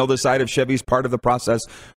Chevy, and they'll decide if Chevy's part of the process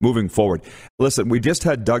moving forward. Listen, we just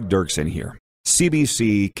had Doug Dirks in here,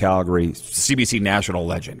 CBC Calgary, CBC national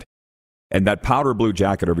legend. And that powder blue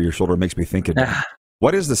jacket over your shoulder makes me think of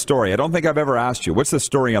what is the story? I don't think I've ever asked you. What's the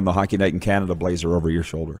story on the Hockey Night in Canada blazer over your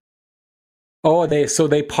shoulder? Oh,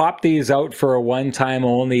 they popped these out for a one-time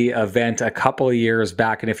only event a couple of years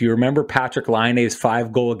back. And if you remember Patrick Laine's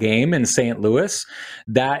 5-goal game in St. Louis,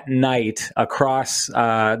 that night across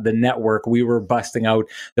the network, we were busting out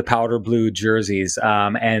the powder blue jerseys.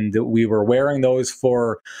 And we were wearing those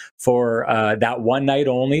for that one night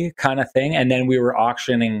only kind of thing. And then we were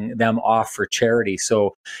auctioning them off for charity.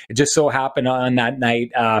 So it just so happened on that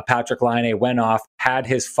night, Patrick Laine went off, had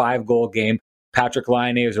his 5-goal game. Patrick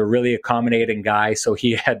Laine is a really accommodating guy, so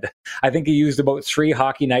I think he used about 3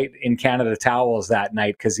 Hockey Night in Canada towels that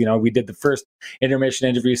night, because we did the first intermission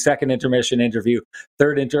interview, second intermission interview,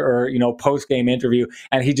 third post-game interview,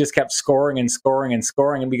 and he just kept scoring and scoring and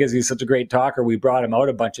scoring. And because he's such a great talker, we brought him out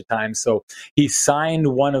a bunch of times. So he signed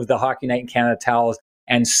one of the Hockey Night in Canada towels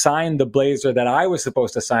and signed the blazer that I was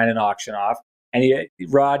supposed to sign and auction off. And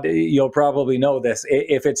Rod, you'll probably know this.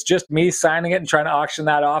 If it's just me signing it and trying to auction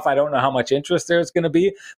that off, I don't know how much interest there's going to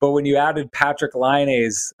be. But when you added Patrick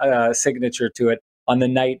Laine's signature to it on the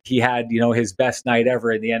night he had, his best night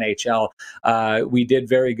ever in the NHL, we did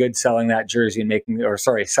very good selling that jersey and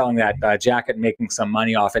selling that jacket and making some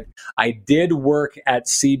money off it. I did work at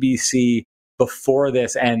CBC before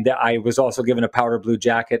this, and I was also given a powder blue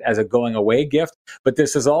jacket as a going away gift. But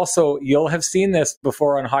this is also, you'll have seen this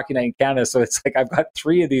before on Hockey Night in Canada, so it's like I've got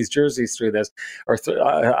 3 of these jerseys through this, or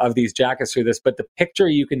of these jackets through this. But the picture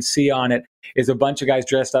you can see on it is a bunch of guys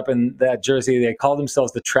dressed up in that jersey. They call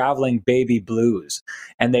themselves the Traveling Baby Blues,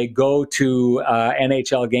 and they go to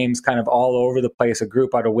NHL games kind of all over the place, a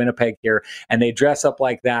group out of Winnipeg here, and they dress up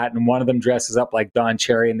like that, and one of them dresses up like Don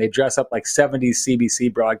Cherry, and they dress up like 70s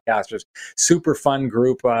CBC broadcasters. Super fun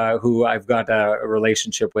group who I've got a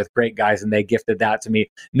relationship with, great guys, and they gifted that to me,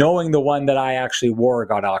 knowing the one that I actually wore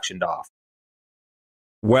got auctioned off.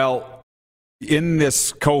 Well, in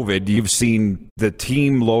this COVID, you've seen the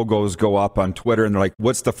team logos go up on Twitter, and they're like,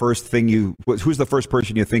 who's the first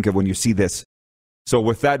person you think of when you see this? So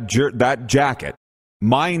with that jacket,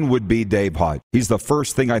 mine would be Dave Hodge. He's the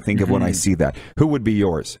first thing I think of when I see that. Who would be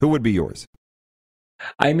yours?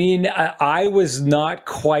 I mean, I was not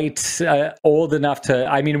quite old enough to.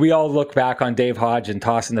 I mean, we all look back on Dave Hodge and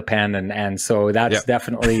tossing the pen, and so that's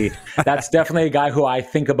definitely a guy who I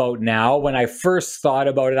think about now. When I first thought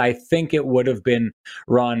about it, I think it would have been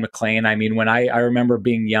Ron McLean. I mean, when I remember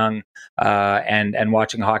being young and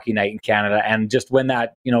watching Hockey Night in Canada, and just when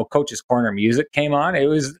that Coach's Corner music came on, it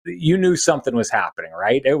was, you knew something was happening,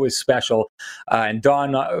 right? It was special, and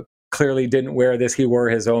Don clearly didn't wear this. He wore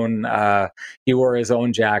his own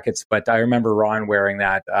jackets, but I remember Ron wearing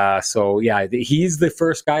that. So yeah, he's the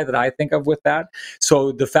first guy that I think of with that.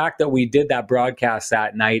 So the fact that we did that broadcast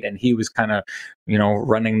that night, and he was kind of,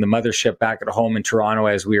 running the mothership back at home in Toronto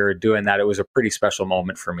as we were doing that, it was a pretty special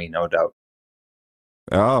moment for me, no doubt.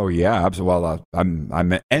 Oh yeah, absolutely. Well,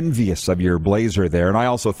 I'm envious of your blazer there, and I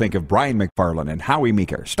also think of Brian McFarlane and Howie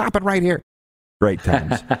Meeker. Stop it right here. Great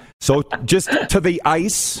times. So just to the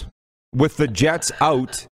ice. With the Jets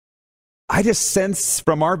out, I just sense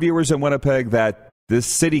from our viewers in Winnipeg that this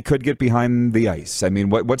city could get behind the ice. I mean,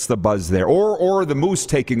 what's the buzz there? Or the Moose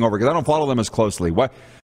taking over? Because I don't follow them as closely.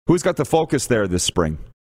 Who's got the focus there this spring?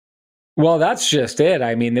 Well, that's just it.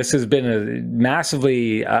 I mean, this has been a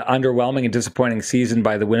massively underwhelming and disappointing season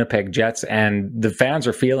by the Winnipeg Jets, and the fans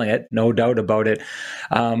are feeling it, no doubt about it.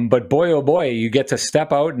 But boy, oh boy, you get to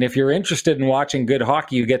step out, and if you're interested in watching good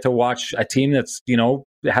hockey, you get to watch a team that's,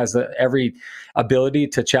 has every ability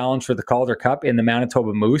to challenge for the Calder Cup in the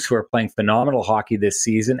Manitoba Moose, who are playing phenomenal hockey this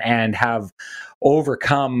season and have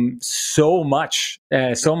overcome so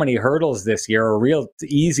many hurdles this year, a real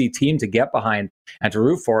easy team to get behind and to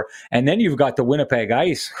root for. And then you've got the Winnipeg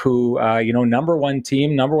Ice, who, number one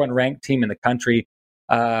ranked team in the country.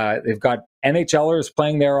 They've got NHLers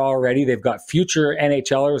playing there already. They've got future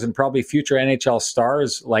NHLers and probably future NHL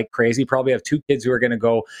stars like crazy. Probably have 2 kids who are going to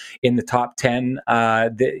go in the top 10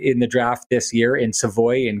 in the draft this year in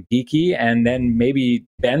Savoy and Geeky. And then maybe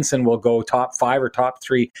Benson will go top 5 or top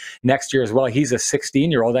 3 next year as well. He's a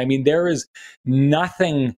 16-year-old. I mean, there is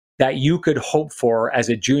nothing that you could hope for as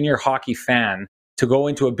a junior hockey fan to go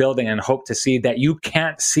into a building and hope to see that you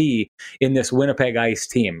can't see in this Winnipeg Ice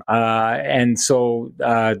team. And so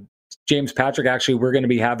James Patrick, actually, we're going to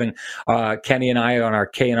be having Kenny and I on our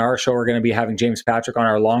K&R show. We're going to be having James Patrick on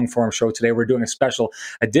our long form show today. We're doing a special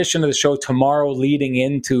edition of the show tomorrow leading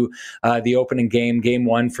into the opening game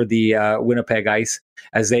 1 for the Winnipeg Ice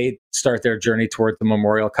as they start their journey towards the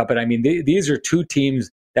Memorial Cup. But I mean, these are 2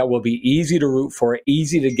 teams that will be easy to root for,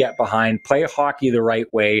 easy to get behind, play hockey the right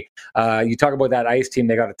way. You talk about that Ice team,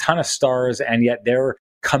 they got a ton of stars, and yet they're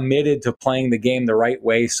committed to playing the game the right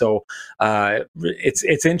way. So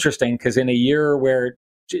it's interesting because in a year where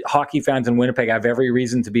hockey fans in Winnipeg have every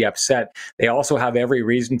reason to be upset, they also have every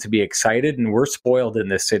reason to be excited, and we're spoiled in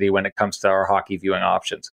this city when it comes to our hockey viewing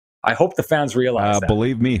options. I hope the fans realize that.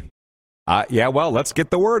 Believe me. Yeah, well, let's get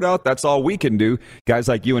the word out. That's all we can do. Guys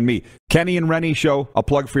like you and me. Kenny and Rennie show. A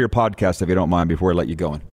plug for your podcast, if you don't mind, before I let you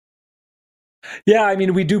go in. Yeah, I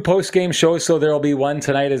mean, we do post-game shows, so there'll be one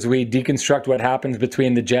tonight as we deconstruct what happens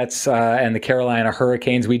between the Jets and the Carolina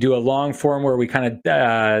Hurricanes. We do a long form where we kind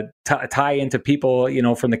of tie into people,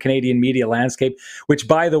 from the Canadian media landscape, which,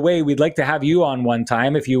 by the way, we'd like to have you on one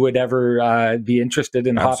time if you would ever be interested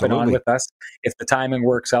in hopping on with us, if the timing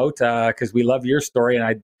works out, because we love your story,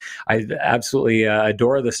 and I absolutely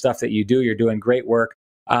adore the stuff that you do. You're doing great work.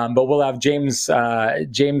 But we'll have James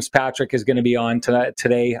Patrick is going to be on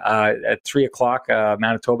today at 3:00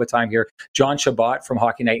 Manitoba time here. John Shabbat from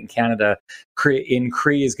Hockey Night in Canada in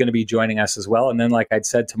Cree is going to be joining us as well. And then, like I'd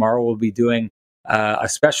said, tomorrow we'll be doing a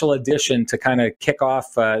special edition to kind of kick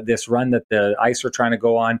off this run that the Ice are trying to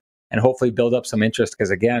go on and hopefully build up some interest.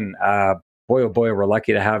 Because again, boy, oh boy, we're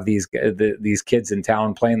lucky to have these kids in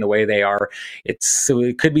town playing the way they are. It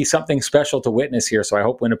could be something special to witness here. So I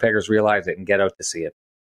hope Winnipeggers realize it and get out to see it.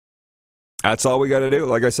 That's all we got to do.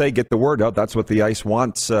 Like I say, get the word out. That's what the ice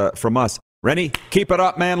wants from us. Rennie, keep it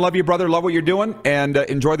up, man. Love you, brother. Love what you're doing, and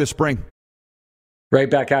enjoy the spring. Right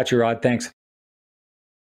back at you, Rod. Thanks.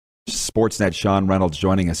 Sportsnet Sean Reynolds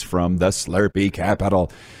joining us from the Slurpee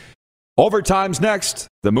capital. Overtime's next.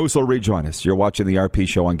 The Moose will rejoin us. You're watching the RP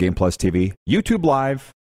Show on Game Plus TV, YouTube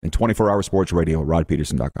Live, and 24-hour sports radio,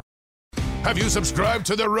 rodpeterson.com. Have you subscribed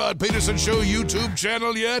to the Rod Peterson Show YouTube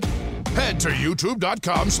channel yet? Head to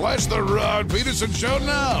youtube.com/The Rod Peterson Show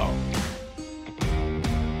now.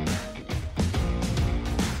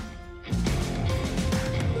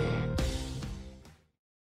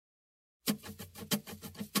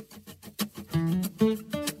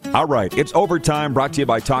 All right, it's Overtime, brought to you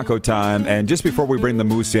by Taco Time. And just before we bring the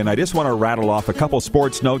Moose in, I just want to rattle off a couple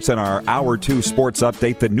sports notes in our Hour 2 sports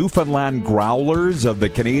update. The Newfoundland Growlers of the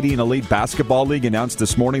Canadian Elite Basketball League announced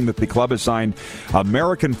this morning that the club has signed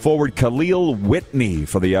American forward Khalil Whitney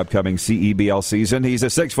for the upcoming CEBL season. He's a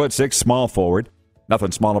 6'6" small forward.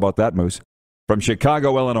 Nothing small about that, Moose. From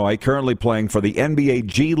Chicago, Illinois, currently playing for the NBA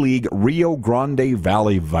G League Rio Grande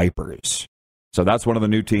Valley Vipers. So that's one of the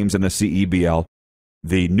new teams in the CEBL.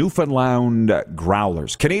 The Newfoundland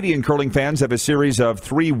Growlers. Canadian curling fans have a series of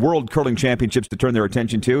 3 World Curling Championships to turn their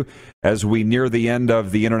attention to as we near the end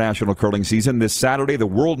of the international curling season. This Saturday, the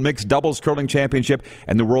World Mixed Doubles Curling Championship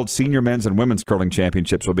and the World Senior Men's and Women's Curling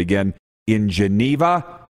Championships will begin in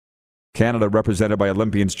Geneva. Canada represented by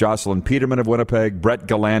Olympians Jocelyn Peterman of Winnipeg, Brett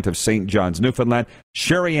Gallant of St. John's, Newfoundland,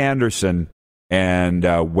 Sherry Anderson, and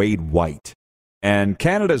Wade White. And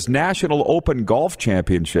Canada's National Open Golf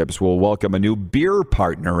Championships will welcome a new beer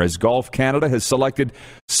partner as Golf Canada has selected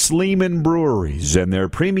Sleeman Breweries and their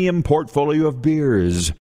premium portfolio of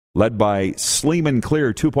beers. Led by Sleeman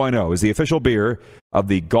Clear 2.0 is the official beer of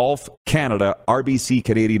the Golf Canada, RBC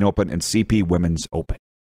Canadian Open, and CP Women's Open.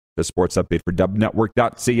 The sports update for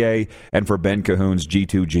dubnetwork.ca and for Ben Cahoon's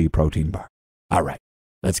G2G Protein Bar. All right,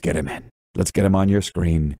 let's get him in. Let's get him on your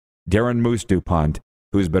screen. Darren Moose DuPont,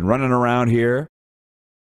 who's been running around here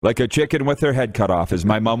like a chicken with their head cut off, as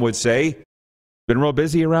my mom would say. Been real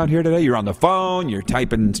busy around here today. You're on the phone. You're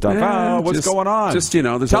typing stuff out. What's going on?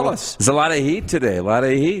 Tell us. There's a lot of heat today. A lot of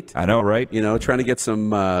heat. I know, right? Trying to get some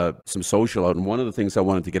social out. And one of the things I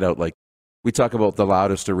wanted to get out, like we talk about the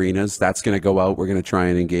loudest arenas. That's going to go out. We're going to try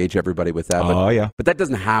and engage everybody with that. But that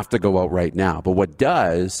doesn't have to go out right now. But what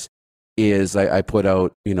does is I put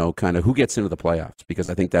out, kind of who gets into the playoffs, because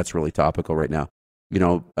I think that's really topical right now.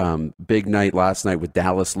 Big night last night with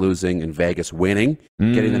Dallas losing and Vegas winning,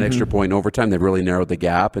 getting that extra point in overtime. They really narrowed the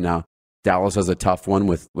gap, and now Dallas has a tough one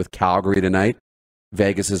with Calgary tonight.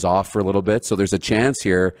 Vegas is off for a little bit, so there's a chance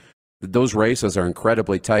here. Those races are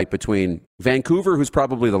incredibly tight between Vancouver, who's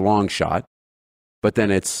probably the long shot, but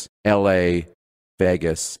then it's LA,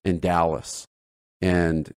 Vegas, and Dallas.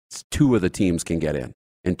 And 2 of the teams can get in,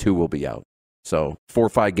 and 2 will be out. So 4 or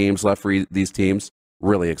 5 games left for these teams.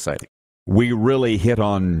 Really exciting. We really hit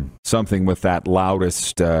on something with that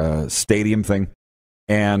loudest stadium thing.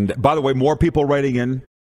 And by the way, more people writing in.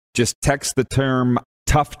 Just text the term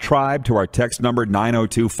Tough Tribe to our text number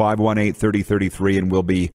 902-518-3033, and we'll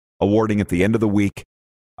be awarding at the end of the week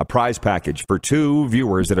a prize package for 2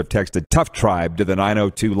 viewers that have texted Tough Tribe to the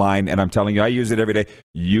 902 line. And I'm telling you, I use it every day.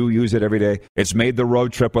 You use it every day. It's made the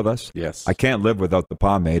road trip with us. Yes. I can't live without the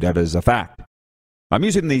pomade. That is a fact. I'm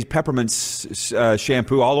using these peppermint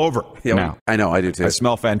shampoo all over now. I know, I do too. I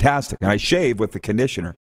smell fantastic. And I shave with the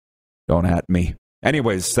conditioner. Don't at me.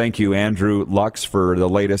 Anyways, thank you, Andrew Lux, for the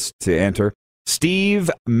latest to enter. Steve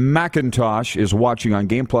McIntosh is watching on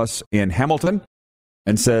Game Plus in Hamilton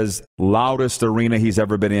and says, loudest arena he's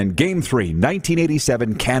ever been in. Game 3,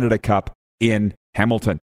 1987 Canada Cup in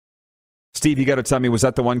Hamilton. Steve, you got to tell me, was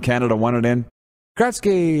that the one Canada won it in?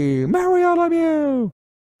 Gretzky, Mario Lemieux.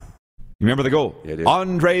 You remember the goal? Yeah, dude.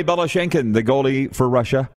 Andrei Beloshenkin, the goalie for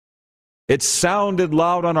Russia. It sounded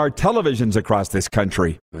loud on our televisions across this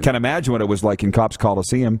country. Can't imagine what it was like in Cops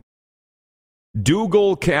Coliseum.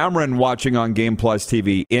 Dougal Cameron watching on Game Plus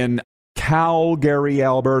TV in Calgary,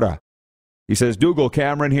 Alberta. He says, Dougal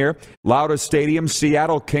Cameron here. Loudest stadium,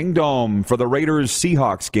 Seattle Kingdom for the Raiders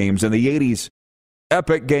Seahawks games in the 80s.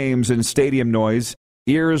 Epic games and stadium noise.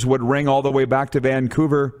 Ears would ring all the way back to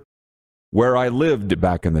Vancouver, where I lived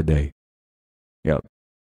back in the day. Yeah,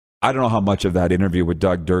 I don't know how much of that interview with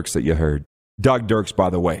Doug Dirks that you heard. Doug Dirks, by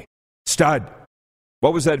the way. Stud.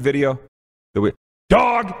 What was that video?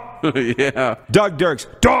 Dog! Yeah. Doug Dirks.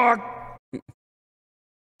 Dog!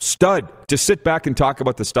 Stud. Just sit back and talk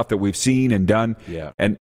about the stuff that we've seen and done. Yeah.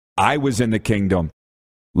 And I was in the Kingdom.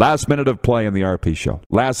 Last minute of play in the RP show.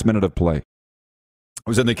 Last minute of play. I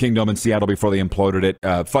was in the Kingdom in Seattle before they imploded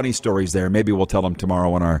it. Funny stories there. Maybe we'll tell them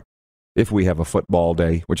tomorrow on our if we have a football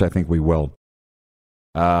day, which I think we will.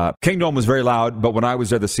 Kingdom was very loud, but when I was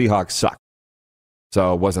there, the Seahawks sucked.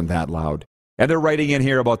 So it wasn't that loud. And they're writing in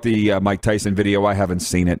here about the Mike Tyson video. I haven't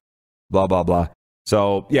seen it. Blah, blah, blah.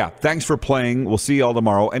 So, yeah, thanks for playing. We'll see you all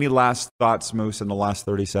tomorrow. Any last thoughts, Moose, in the last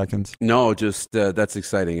 30 seconds? No, just that's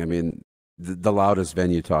exciting. I mean, the loudest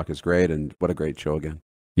venue talk is great, and what a great show again.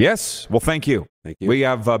 Yes. Well, thank you. Thank you. We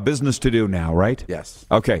have business to do now, right? Yes.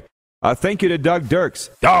 Okay. Thank you to Doug Dirks.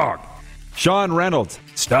 Dog. Sean Reynolds.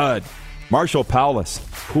 Stud. Marshall Powless.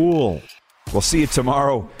 Cool. We'll see you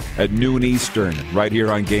tomorrow at noon Eastern, right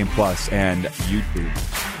here on Game Plus and YouTube.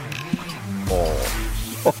 Oh.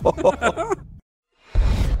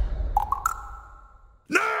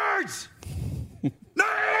 Nerds!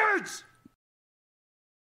 Nerds!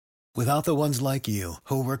 Without the ones like you,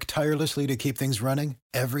 who work tirelessly to keep things running,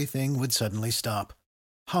 everything would suddenly stop.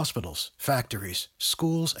 Hospitals, factories,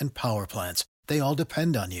 schools, and power plants, they all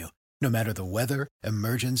depend on you. No matter the weather,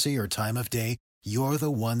 emergency, or time of day, you're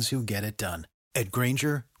the ones who get it done. At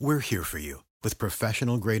Grainger, we're here for you with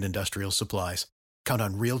professional-grade industrial supplies. Count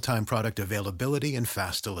on real-time product availability and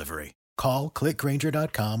fast delivery. Call,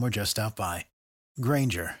 clickgrainger.com, or just stop by.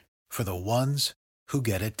 Grainger, for the ones who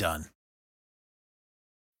get it done.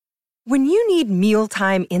 When you need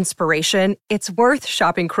mealtime inspiration, it's worth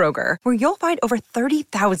shopping Kroger, where you'll find over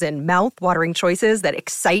 30,000 mouth-watering choices that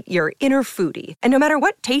excite your inner foodie. And no matter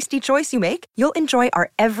what tasty choice you make, you'll enjoy our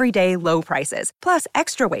everyday low prices, plus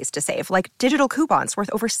extra ways to save, like digital coupons worth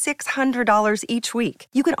over $600 each week.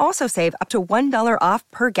 You can also save up to $1 off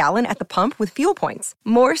per gallon at the pump with fuel points.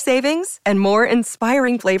 More savings and more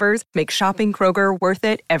inspiring flavors make shopping Kroger worth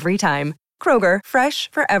it every time. Kroger, fresh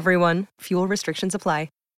for everyone. Fuel restrictions apply.